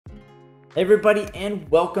Hey everybody, and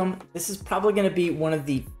welcome. This is probably going to be one of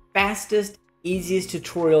the fastest, easiest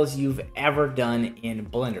tutorials you've ever done in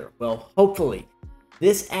Blender. Well, hopefully.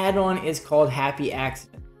 This add-on is called Happy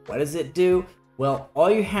Accident. What does it do? Well, all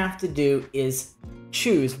you have to do is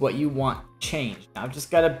choose what you want changed. Now, I've just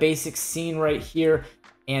got a basic scene right here,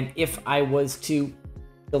 and if I was to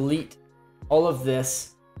delete all of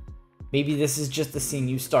this, maybe this is just the scene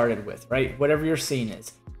you started with, right? Whatever your scene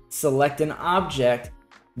is. Select an object.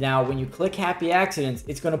 Now, when you click Happy Accidents,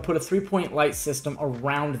 it's going to put a 3-point light system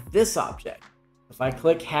around this object. If I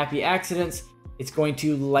click Happy Accidents, it's going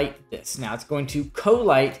to light this. Now, it's going to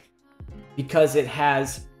co-light because it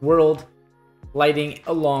has world lighting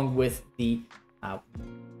along with the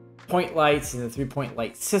point lights and the 3-point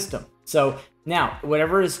light system. So now,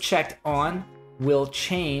 whatever is checked on will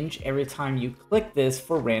change every time you click this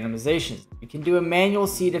for randomizations. You can do a manual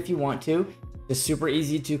seed if you want to. It's super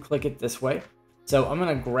easy to click it this way. So I'm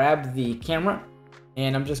going to grab the camera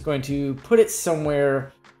and I'm just going to put it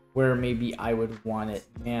somewhere where maybe I would want it.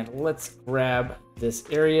 And let's grab this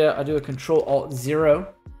area. I'll do a Control-Alt-0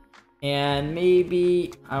 and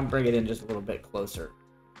maybe I'll bring it in just a little bit closer.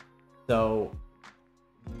 So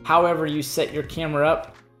however you set your camera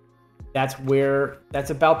up, that's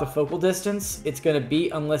about the focal distance it's going to be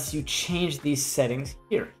unless you change these settings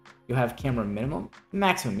here. You'll have camera minimum,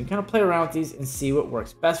 maximum. You kind of play around with these and see what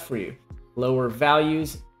works best for you. Lower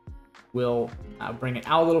values will bring it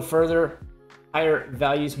out a little further. Higher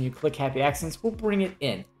values, when you click Happy Accidents, will bring it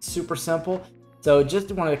in. Super simple. So just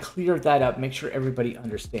wanted to clear that up, make sure everybody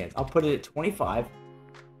understands. I'll put it at 25.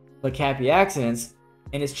 Click Happy Accidents,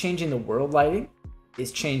 and it's changing the world lighting.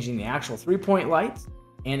 It's changing the actual 3-point lights,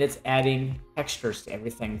 and it's adding textures to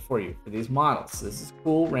everything for you for these models. So this is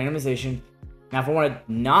cool randomization. Now, if I want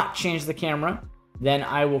to not change the camera, then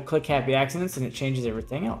I will click Happy Accidents, and it changes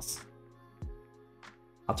everything else.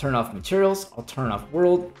 I'll turn off materials, I'll turn off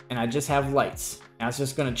world, and I just have lights. Now it's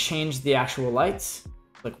just going to change the actual lights.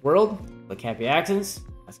 Click world, click Happy Accidents.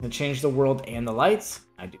 That's going to change the world and the lights.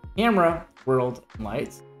 I do camera, world, and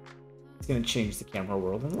lights. It's going to change the camera,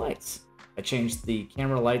 world, and lights. I change the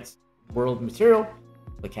camera, lights, world, material.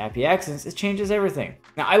 Click Happy Accidents. It changes everything.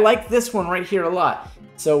 Now I like this one right here a lot.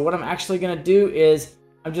 So what I'm actually going to do is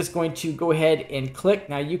I'm just going to go ahead and click.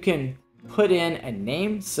 Now you can put in a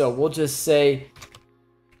name. So we'll just say,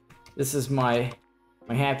 this is my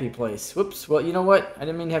happy place. Whoops. Well, you know what? I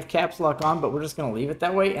didn't mean to have caps lock on, but we're just going to leave it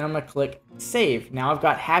that way. And I'm going to click save. Now I've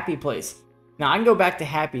got happy place. Now I can go back to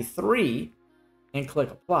happy 3 and click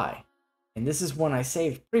apply. And this is one I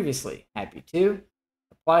saved previously. Happy 2.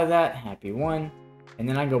 Apply that. Happy 1. And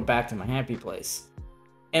then I go back to my happy place.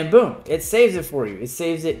 And boom, it saves it for you. It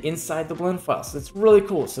saves it inside the blend file. So it's really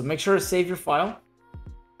cool. So make sure to save your file.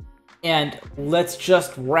 And let's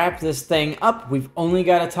just wrap this thing up. We've only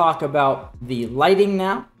got to talk about the lighting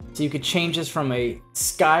now. So you could change this from a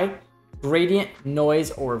sky, gradient, noise,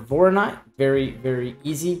 or Voronoi. Very, very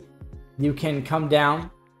easy. You can come down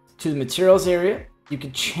to the materials area. You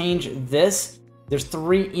can change this. There's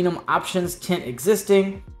 3 enum options: tint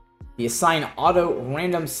existing, the assign auto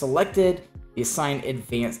random selected, the assign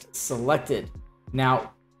advanced selected.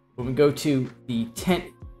 Now, when we go to the tint,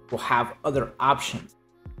 we'll have other options.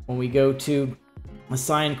 When we go to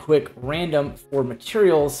assign quick random for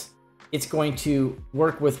materials, it's going to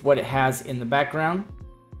work with what it has in the background.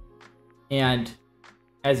 And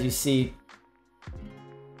as you see,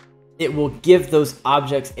 it will give those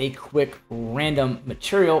objects a quick random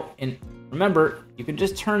material. And remember, you can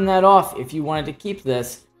just turn that off if you wanted to keep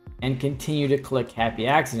this and continue to click Happy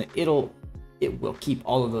Accident. It will keep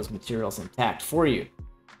all of those materials intact for you.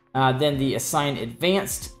 Then the assign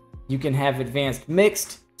advanced, you can have advanced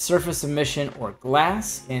mixed, surface emission, or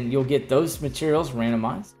glass, and you'll get those materials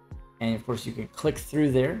randomized. And of course you can click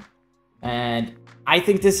through there. And I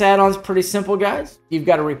think this add-on is pretty simple, guys. You've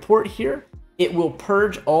got a report here. It will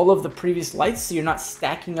purge all of the previous lights, so you're not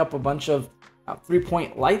stacking up a bunch of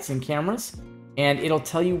 3-point lights and cameras, and it'll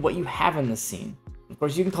tell you what you have in the scene. Of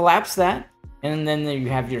course, you can collapse that, and then there you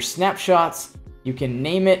have your snapshots. You can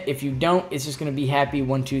name it. If you don't, it's just going to be happy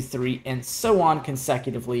 1, 2, 3, and so on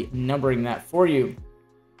consecutively, numbering that for you.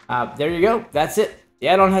 There you go. That's it. The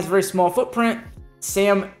add-on has a very small footprint.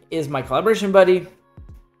 Sam is my collaboration buddy,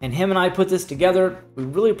 and him and I put this together. We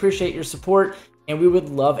really appreciate your support, and we would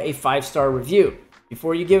love a 5-star review.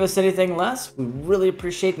 Before you give us anything less, we really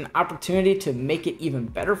appreciate an opportunity to make it even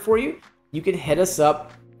better for you. You can hit us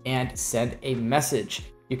up and send a message.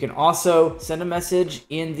 You can also send a message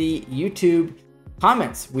in the YouTube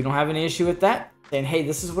comments. We don't have any issue with that. Saying, hey,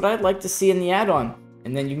 this is what I'd like to see in the add-on.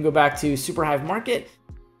 And then you can go back to Superhive Market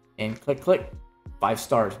and click 5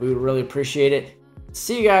 stars. We would really appreciate it.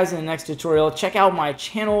 see you guys in the next tutorial. Check out my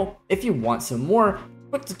channel if you want some more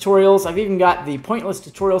quick tutorials. I've even got the pointless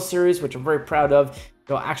tutorial series, which I'm very proud of.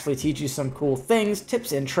 It'll actually teach you some cool things,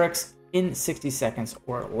 tips, and tricks in 60 seconds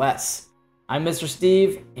or less. I'm Mr.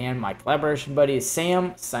 Steve, and my collaboration buddy is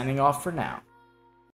Sam, signing off for now.